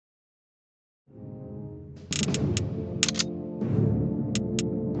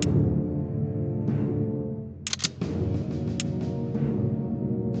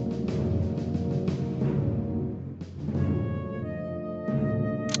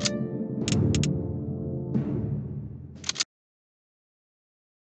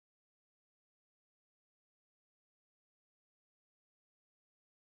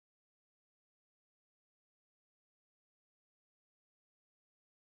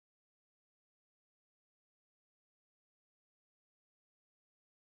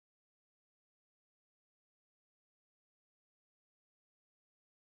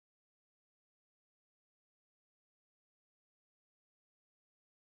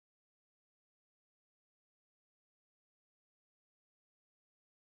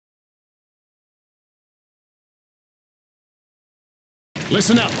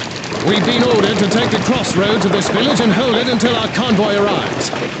Listen up. We've been ordered to take the crossroads of this village and hold it until our convoy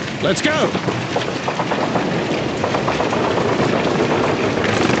arrives. Let's go!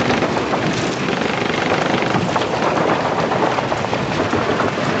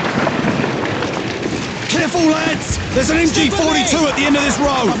 Careful, lads! There's an MG-42 at the end of this road!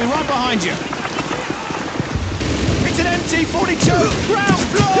 I'll be right behind you. It's an MG-42! Ground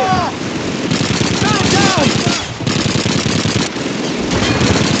floor! Man down!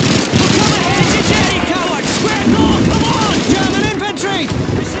 Come ahead, you jetty coward! Square north, come on! German infantry!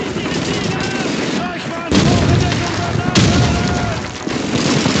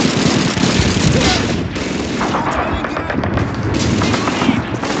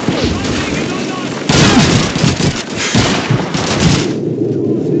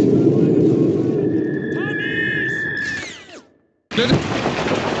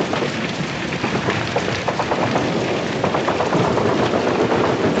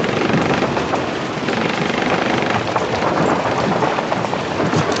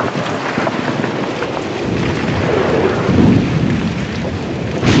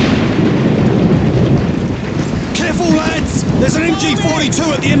 There's an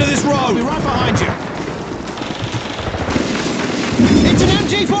MG-42 at the end of this road! I'll be right behind you. It's an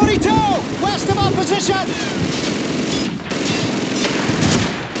MG-42! West of our position!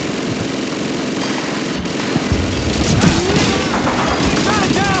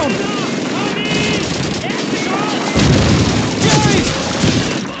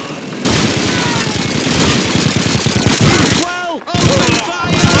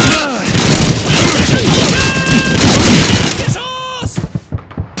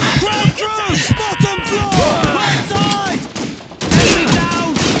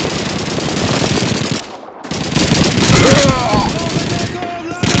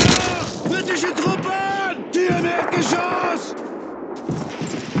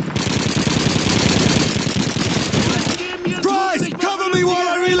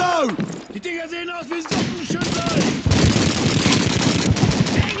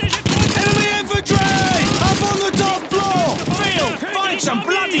 Some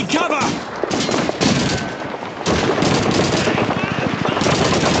bloody cover!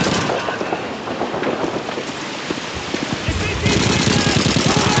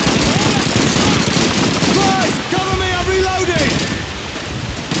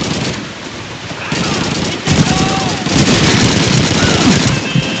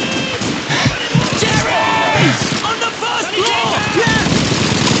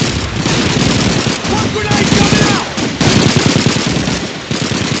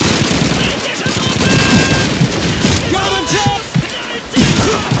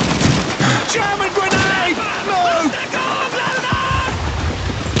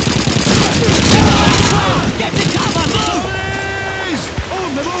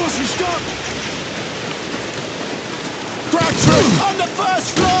 On the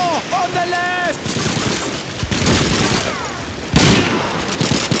first floor! On the left!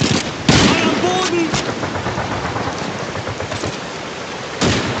 I am boarding!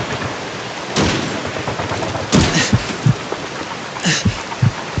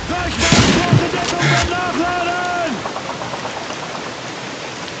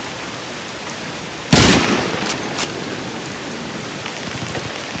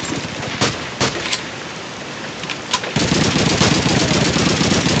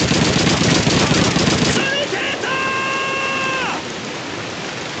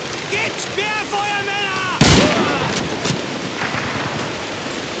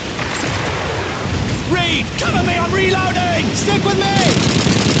 Cover me, I'm reloading! Stick with me!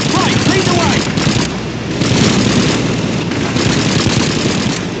 Right,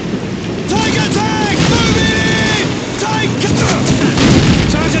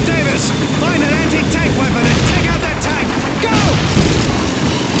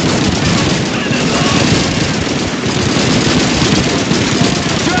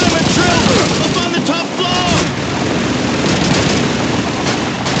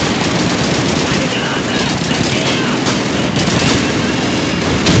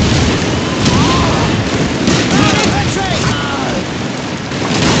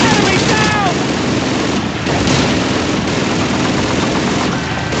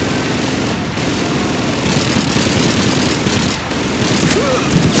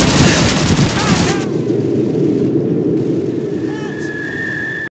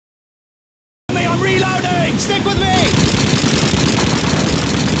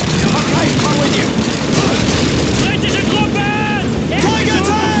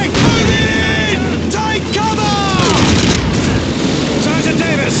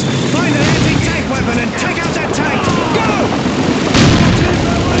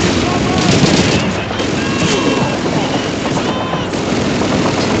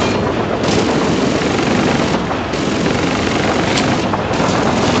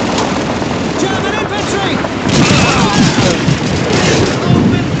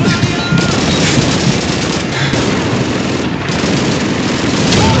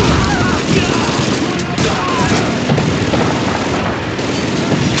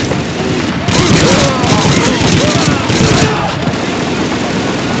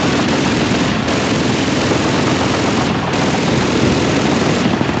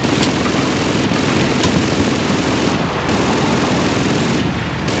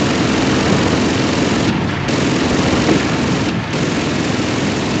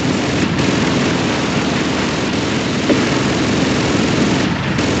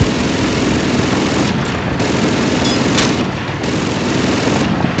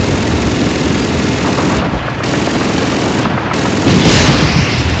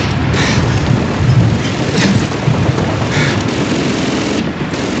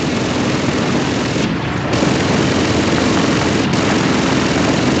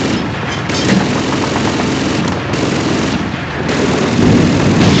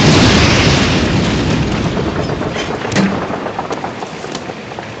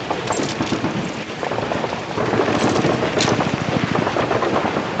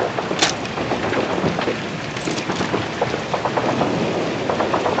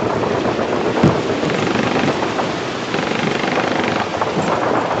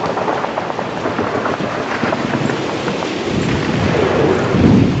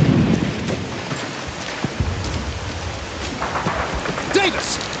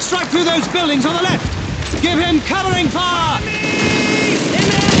 those buildings on the left! Give him covering fire!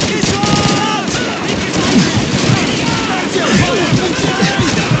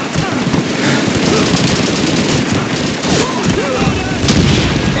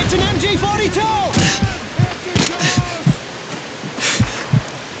 It's an MG42!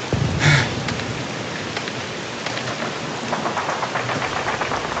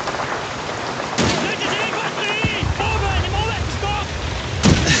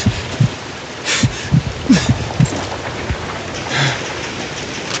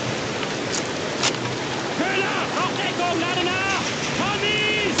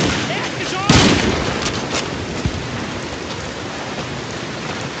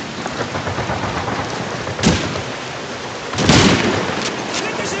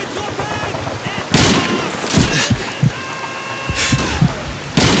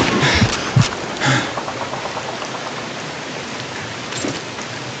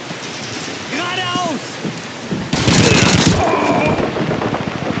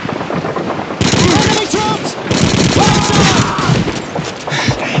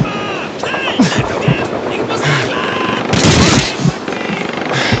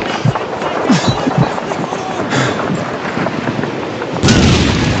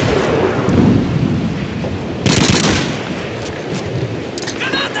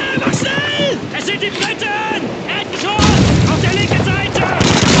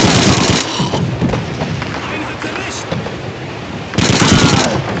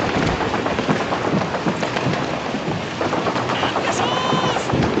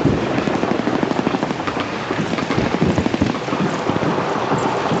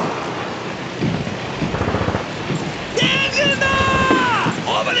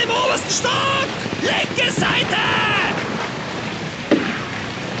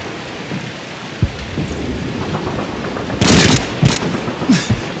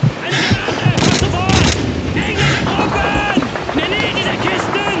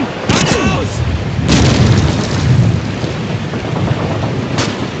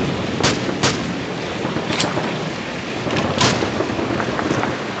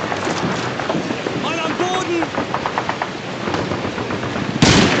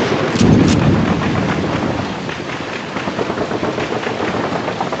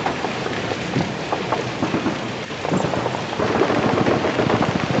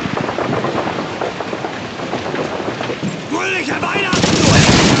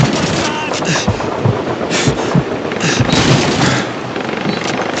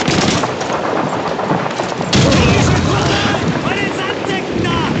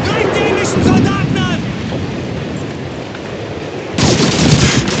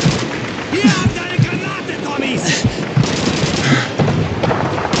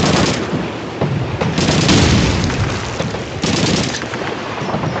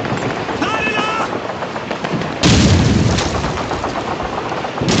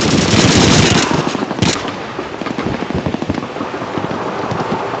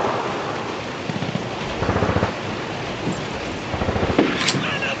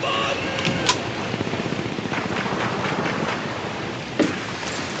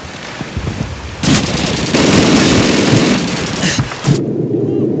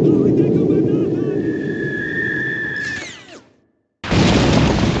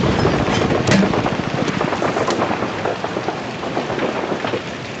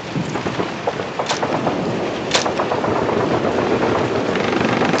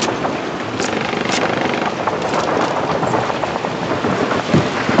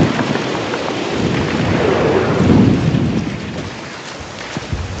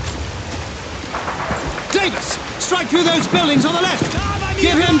 Strike through those buildings on the left!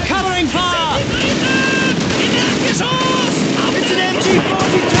 Give him covering fire! It's an MG42!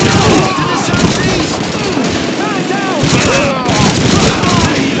 To the southeast! Man down!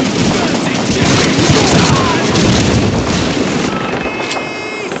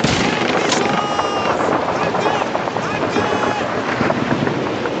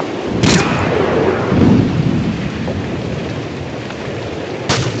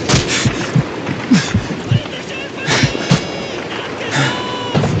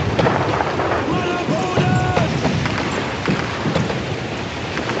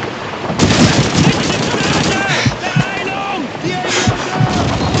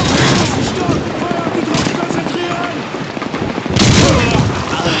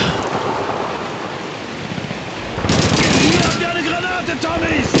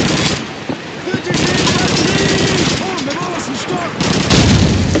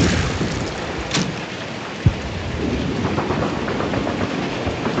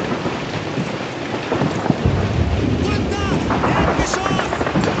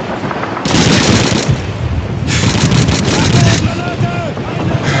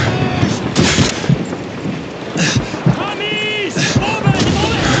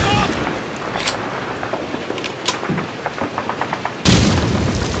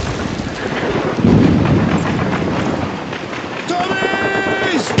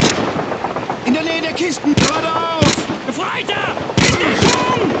 der Kisten! Geradeaus! Gefreiter! In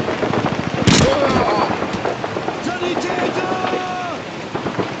Deckung! Sanitäter!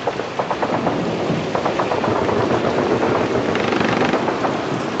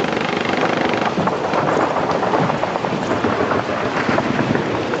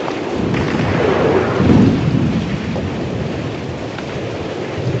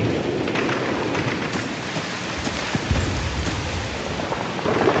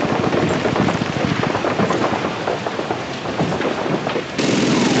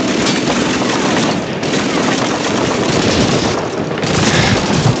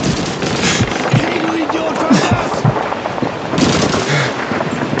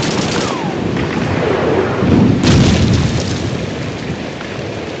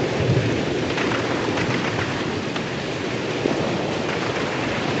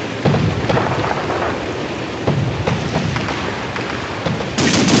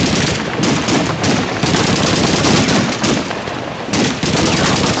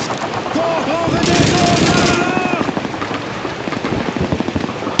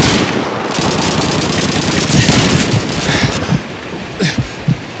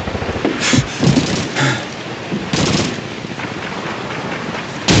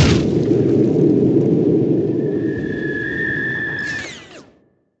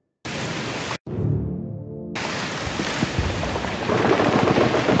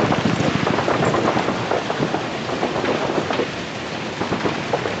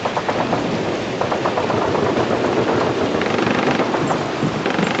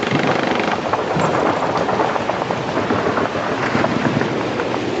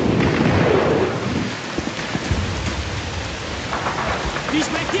 Wie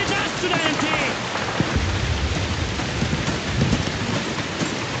schmeckt dir das zu deinem Tee?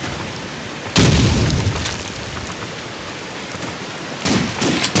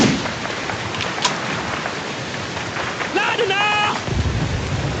 Lade nach!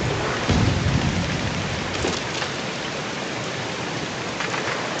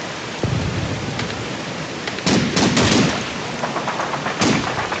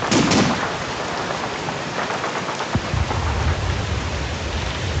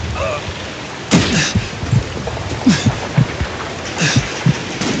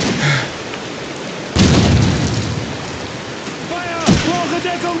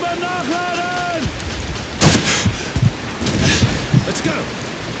 Deckung beim Nachladen! Let's go!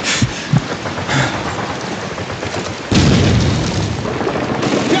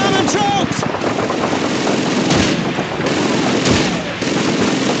 German troops!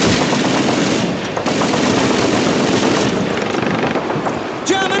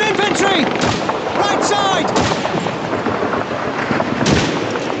 German infantry! Right side!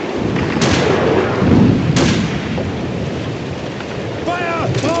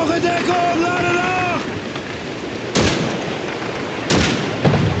 Brauche Deckung! Lade nach!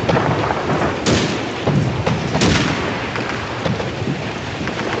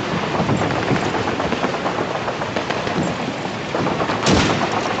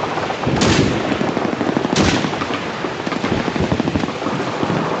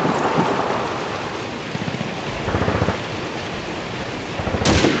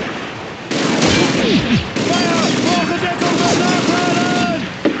 Feuer! Brauche Deckung beim Nachladen!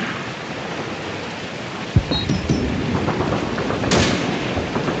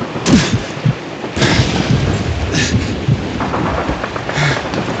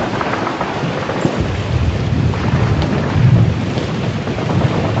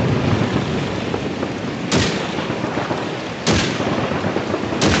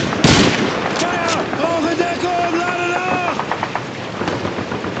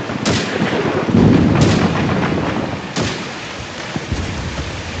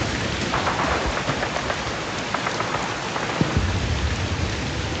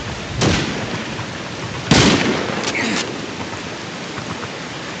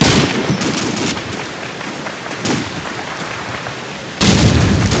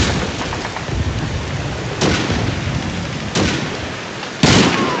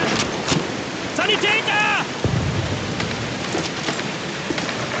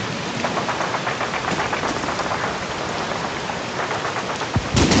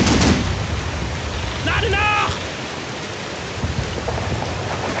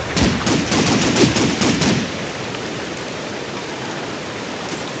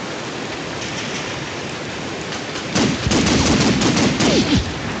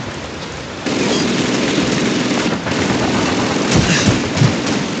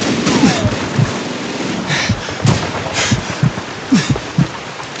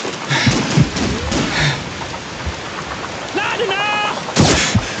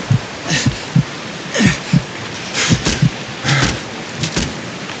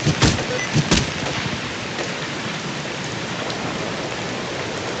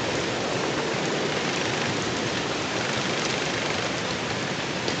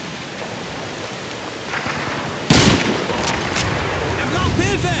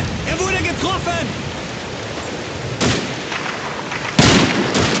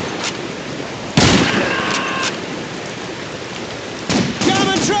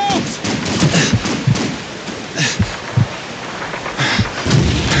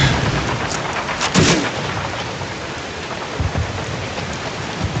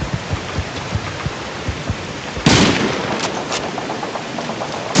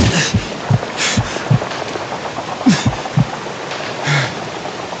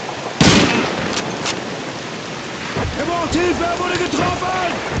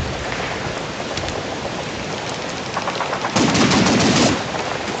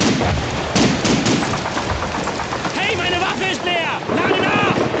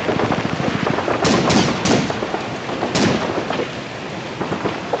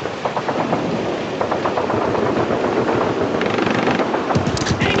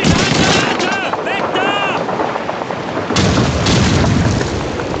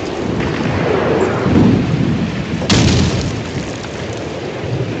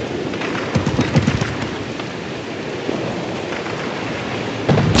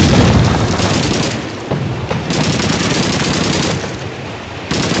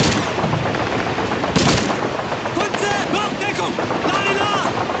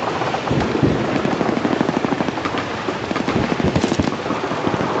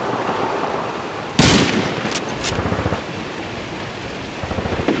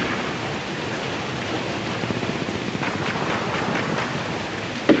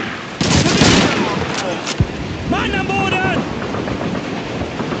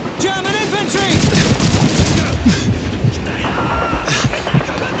 German infantry!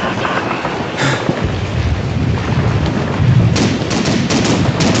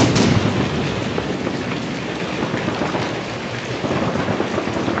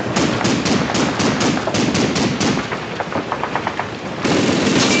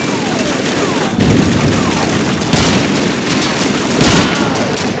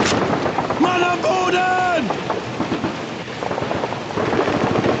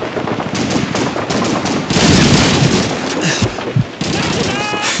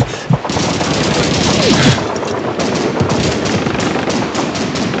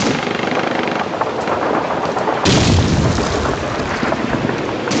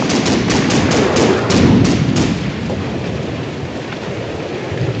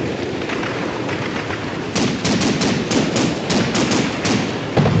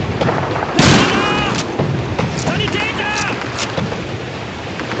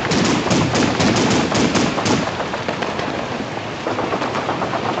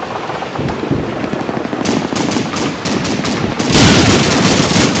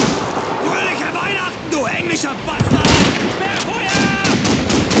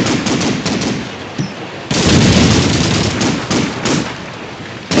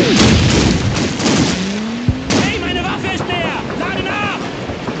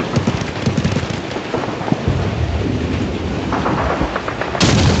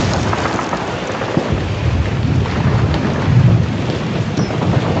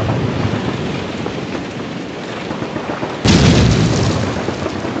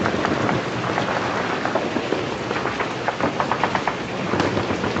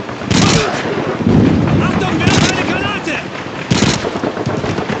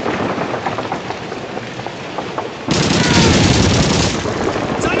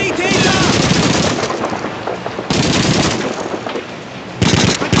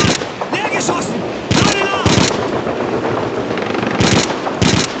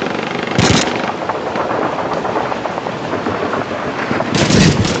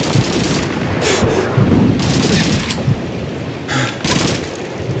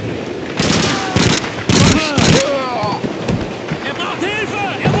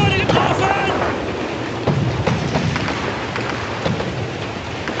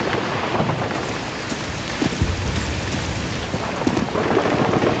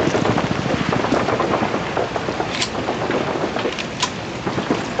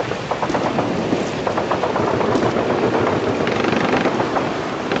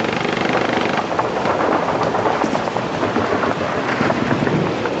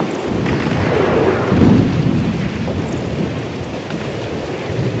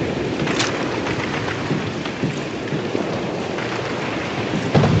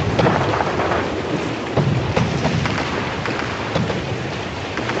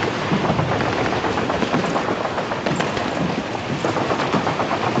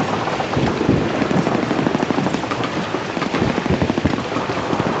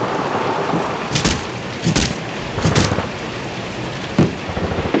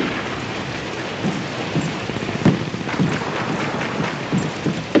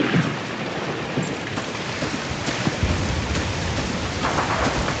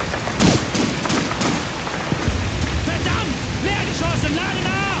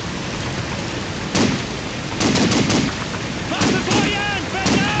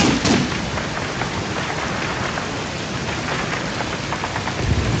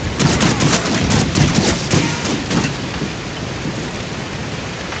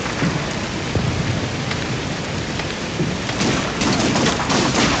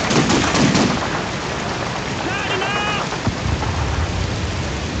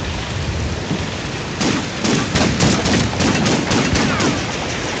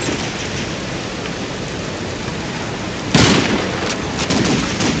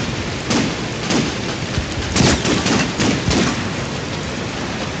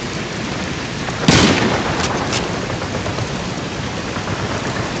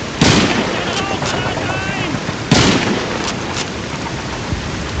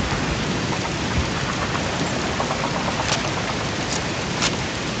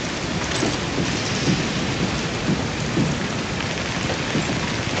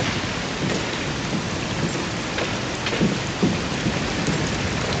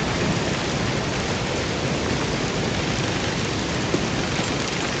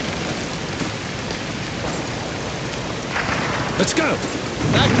 Let's go!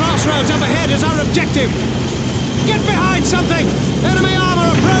 That crossroads up ahead is our objective! Get behind something! Enemy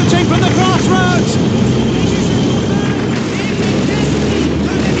armor approaching from the crossroads!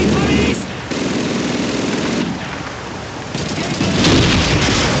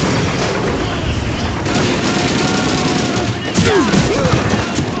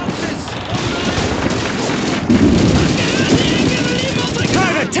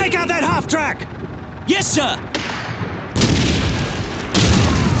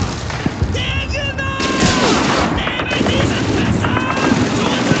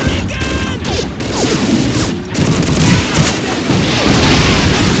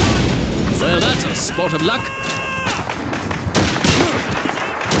 spot of luck.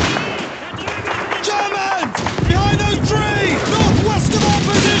 Germans! Behind those trees! Northwest of our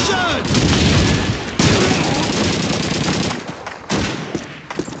position!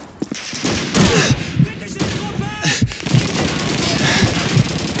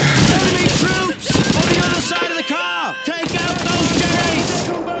 Enemy troops! On the other side of the car! Take out those Jerrys!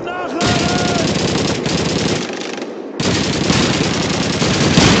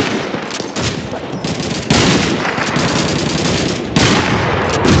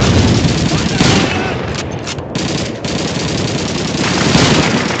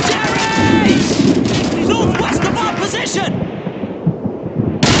 Northwest of our position!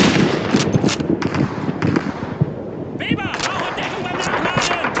 Weber, brauche Deckung beim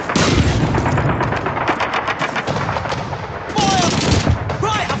Nachladen! Feuer!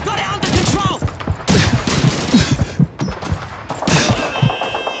 Right, I've got it under control!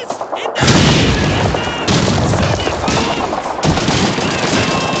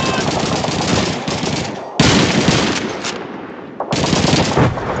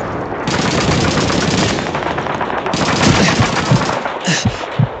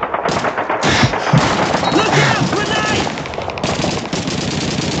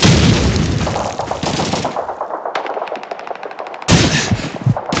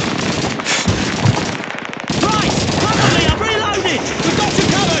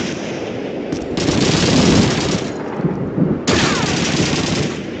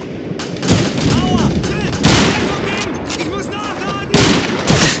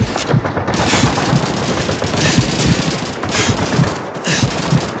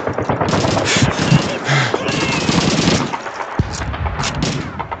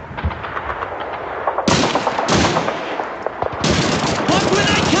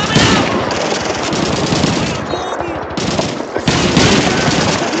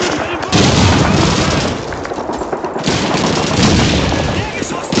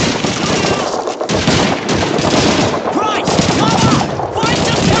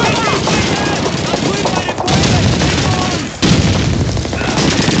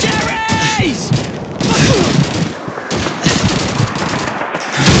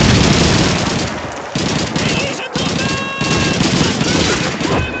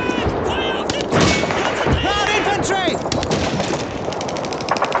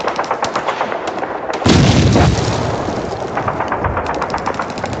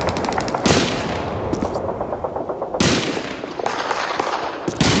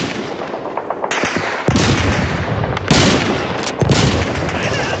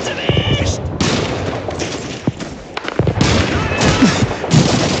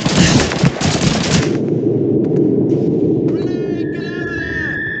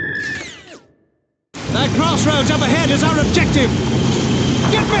 Crossroads up ahead is our objective!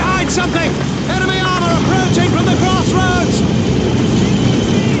 Get behind something! Enemy armor approaching from the crossroads!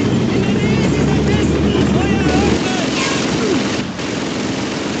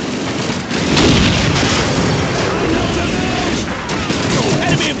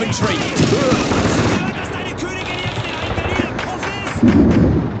 Enemy infantry!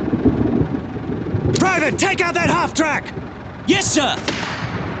 Private, take out that half-track! Yes, sir!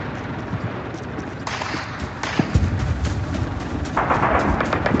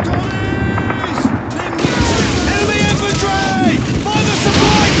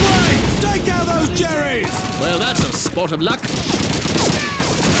 Well, that's a spot of luck.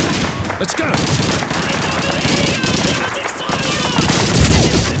 Let's go.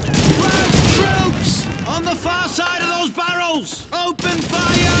 Troops! On the far side of those barrels! Open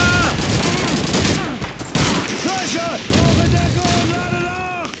fire! Pressure! Over Deckung!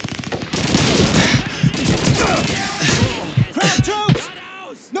 Crowd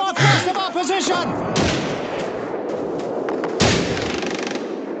troops! Northwest of our position!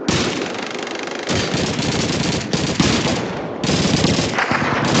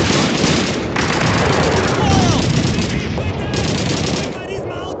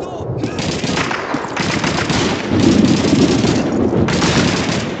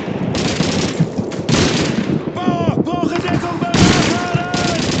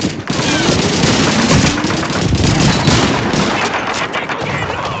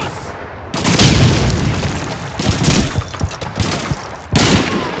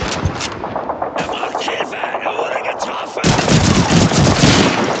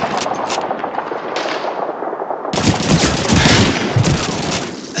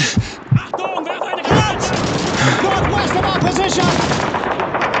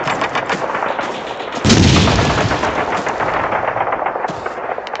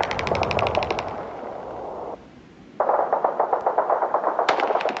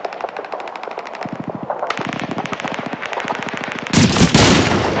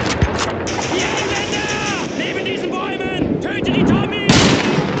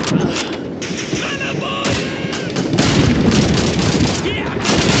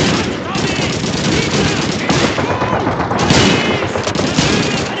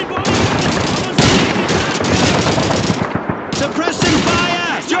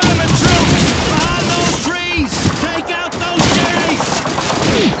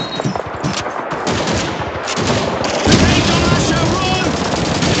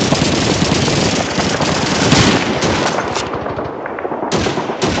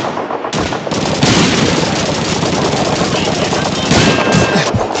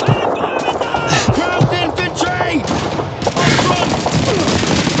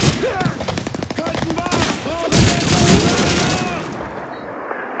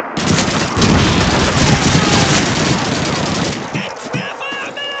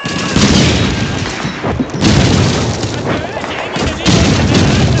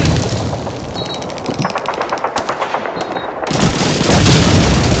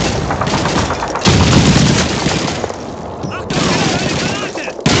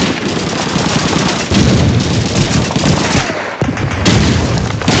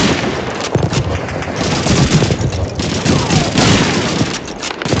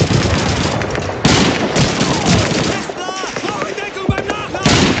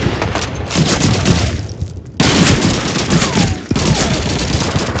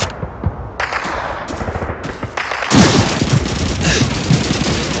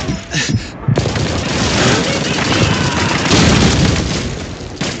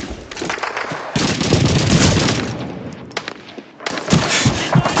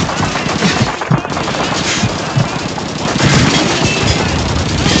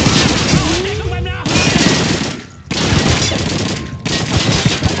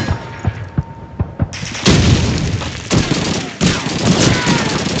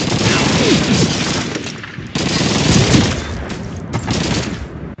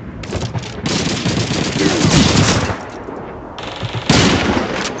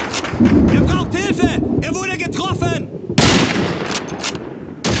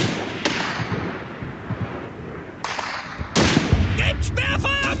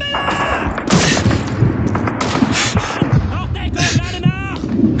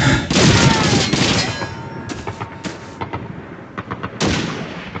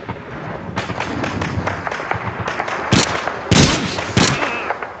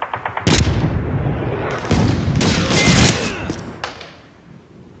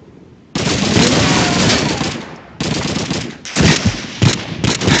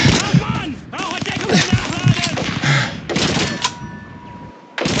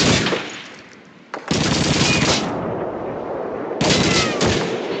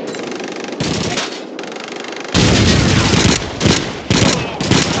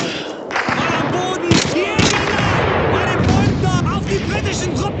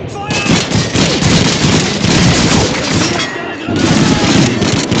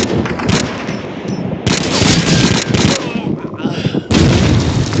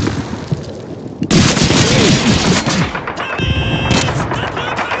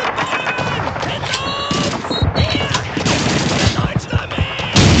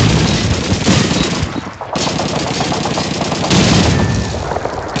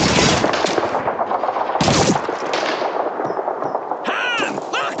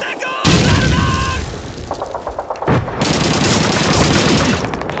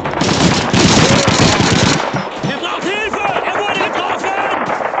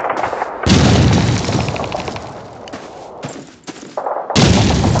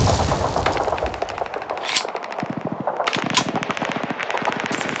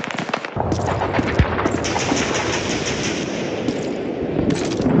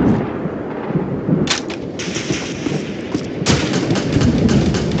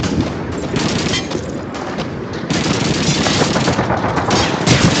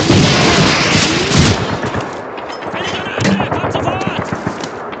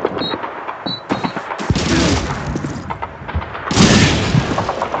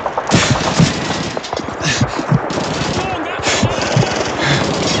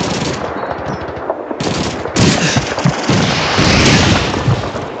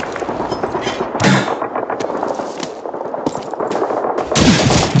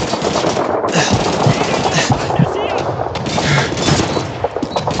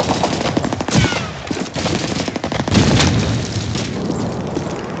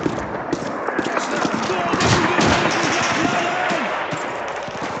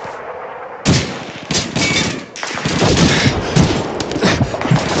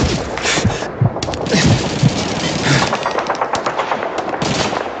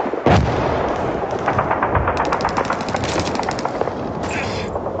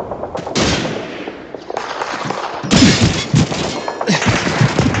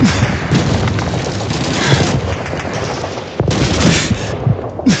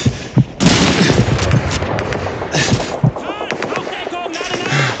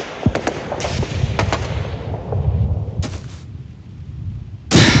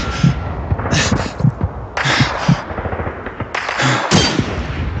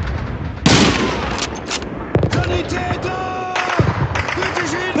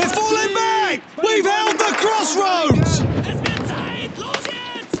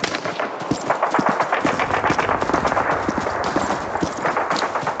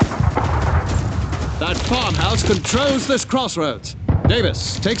 That farmhouse controls this crossroads.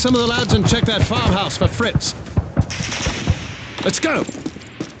 Davis, take some of the lads and check that farmhouse for Fritz. Let's go!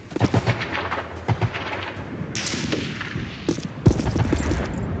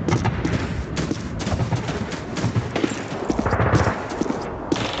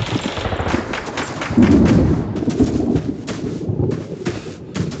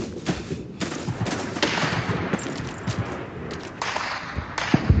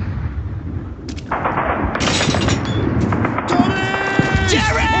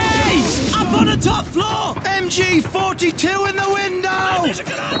 Top floor! MG42 in the window!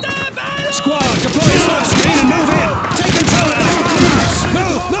 Squad, deploy a smoke screen and move in! Take control of the farmhouse!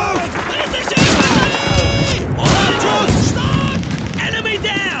 Move! Stop! Enemy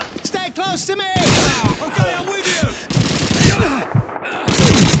there! Stay close to me! Okay, I'm with you!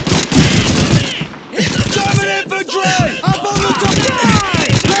 German infantry! Up on the top!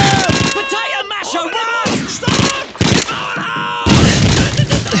 Potato masher, run! Stop!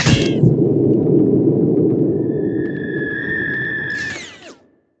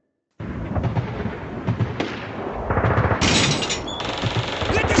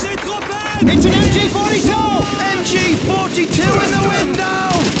 It's an MG42! MG42 in the window!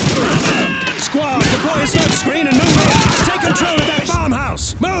 Squad, deploy a smoke screen and move in! Take control of that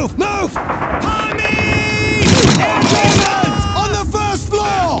farmhouse! Move! Move! Army! Germans! On the first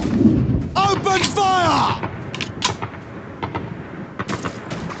floor! Open fire!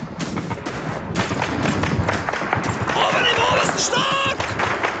 Oben im obersten Stock!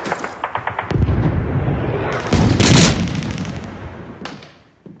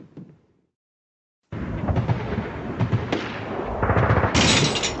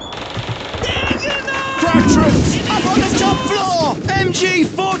 Crack troops! Up on the top floor!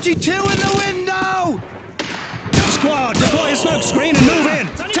 MG42 in the window! Squad, deploy a smoke screen and move in!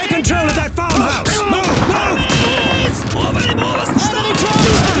 Take control of that farmhouse! Move! Move! Oben im obersten Stock!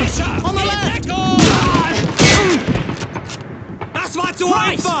 On the left! Das war zu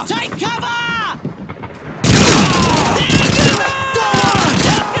einfach! Take cover!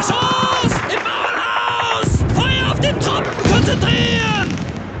 Geschoss! Im Bauernhaus! Feuer auf den Truppen konzentrieren!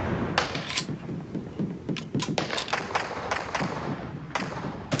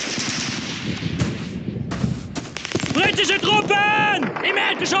 Britische Truppen! Im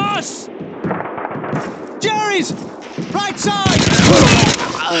Erdgeschoss! Jerry's! Right side!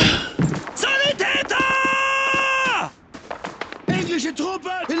 Sanitäter! Englische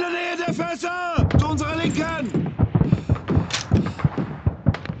Truppen in der Nähe der Fässer! Zu unserer Linken!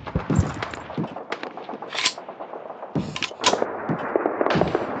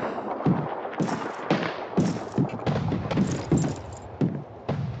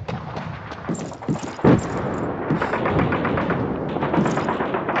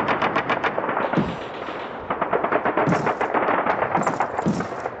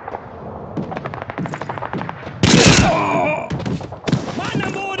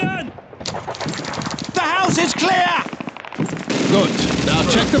 Is clear! Good. Now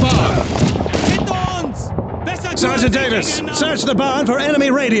check the barn. Sergeant Davis, search the barn for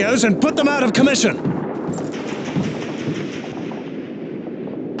enemy radios and put them out of commission.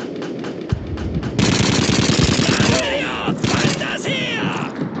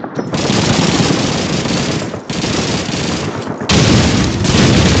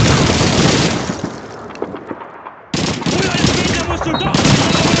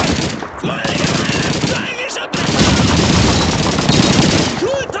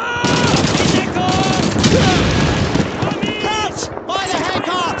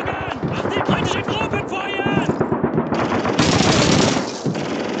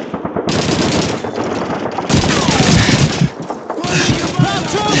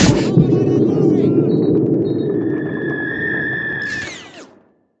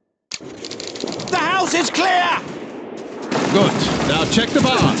 Is clear! Good. Now check the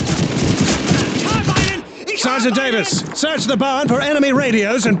barn. Sergeant Davis, search the barn for enemy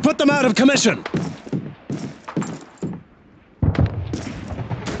radios and put them out of commission.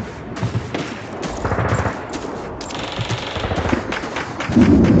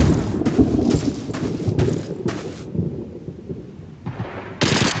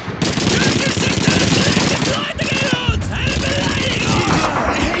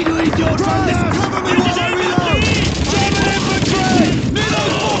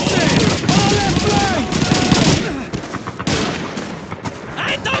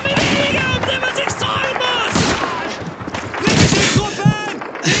 Ein Dominator!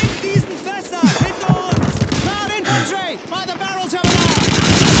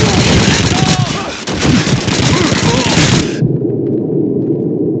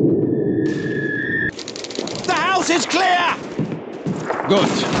 Passage clear! Good.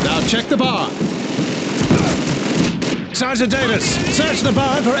 Now check the bar. Sergeant Davis, search the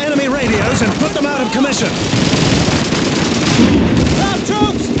barn for enemy radios and put them out of commission. Our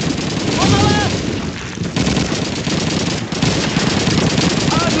troops! On the left!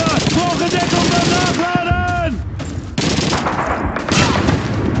 Adler, Vorgedeckung beim Nachladen!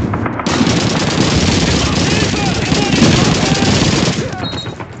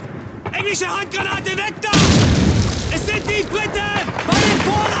 Englische Handgranate weg da! Es sind die Briten! Bei den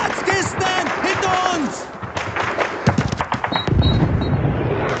Vorratskisten! Hinter uns!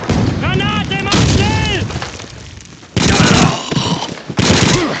 Granate, mach schnell!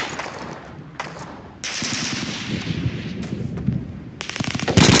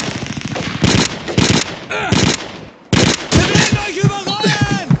 Wir werden euch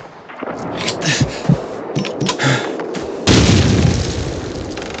überrollen!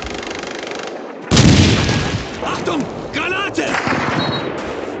 Achtung! Granate!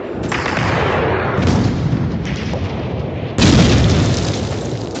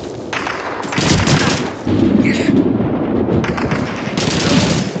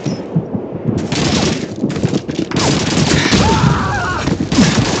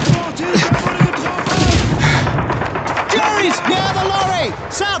 Jerry's near the lorry!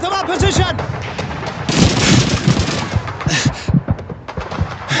 South of our position!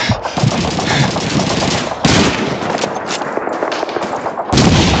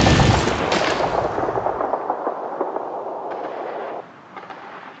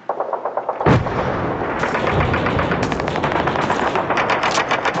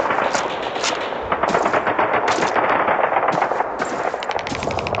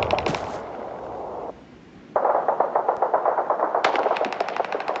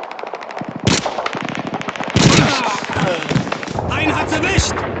 Einen hat's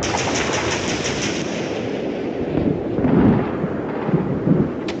erwischt!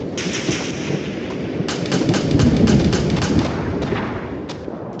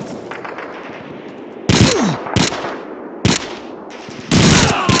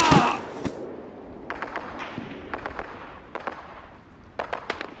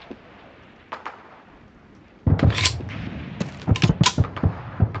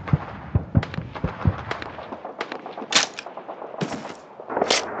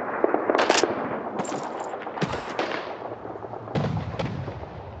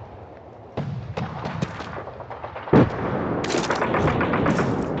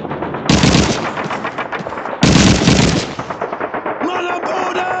 Mann am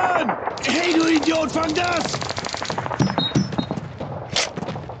Boden! Hey, du Idiot, fang das!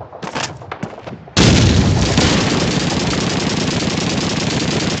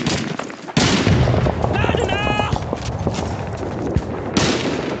 Lade nach!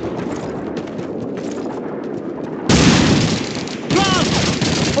 Run!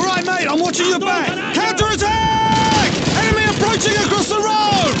 All right, mate, I'm watching your back. Counter-attack! Enemy approaching across the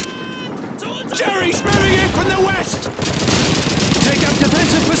road! Jerry's moving in from the west! Take up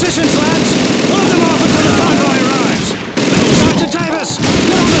defensive positions, lads! Hold them off until the convoy arrives! Sergeant Davis!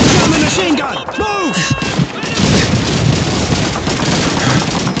 Load the German machine gun! Move!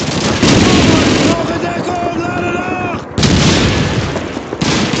 Vorgedeckung, lade nach!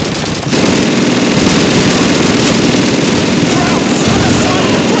 Krauts, on the side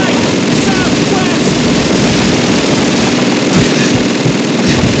of the flank! Southwest!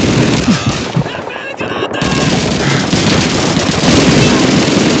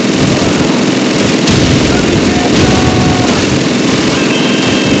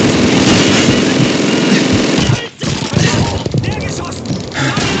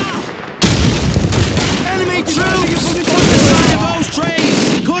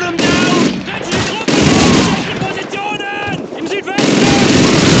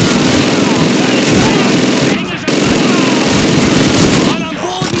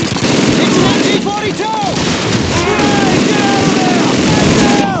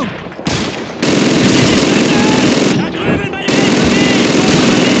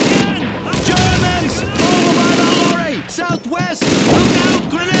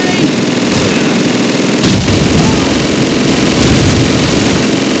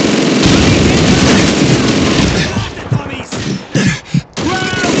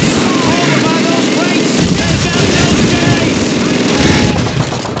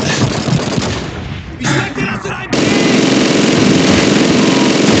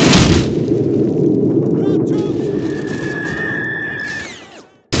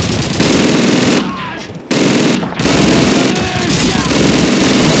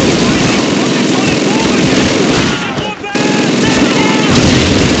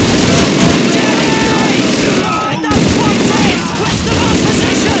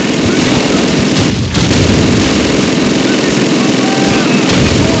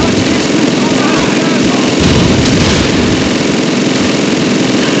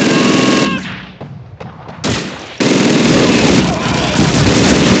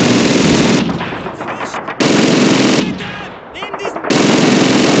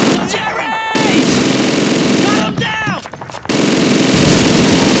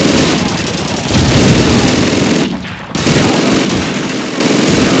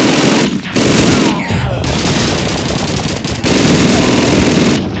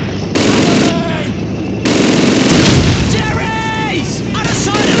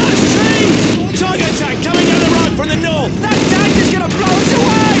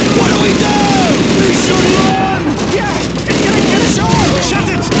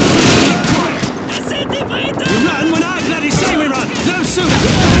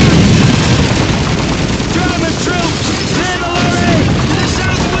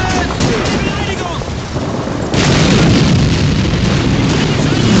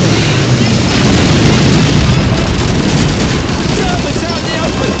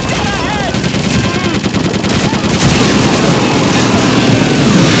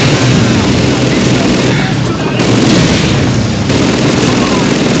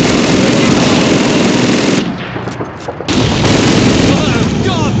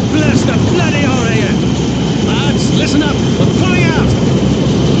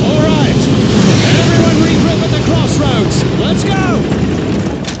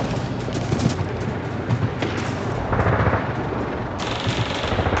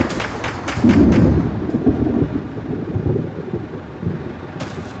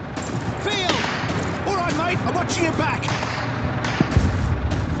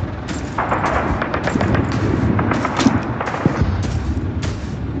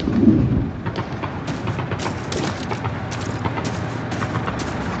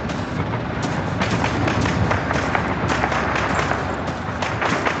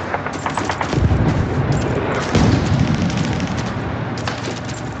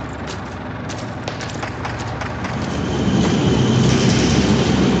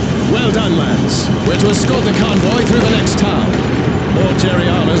 We're to escort the convoy through the next town. More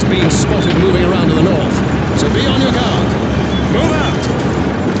Terriana's being spotted moving around to the north, so be on your guard. Move out!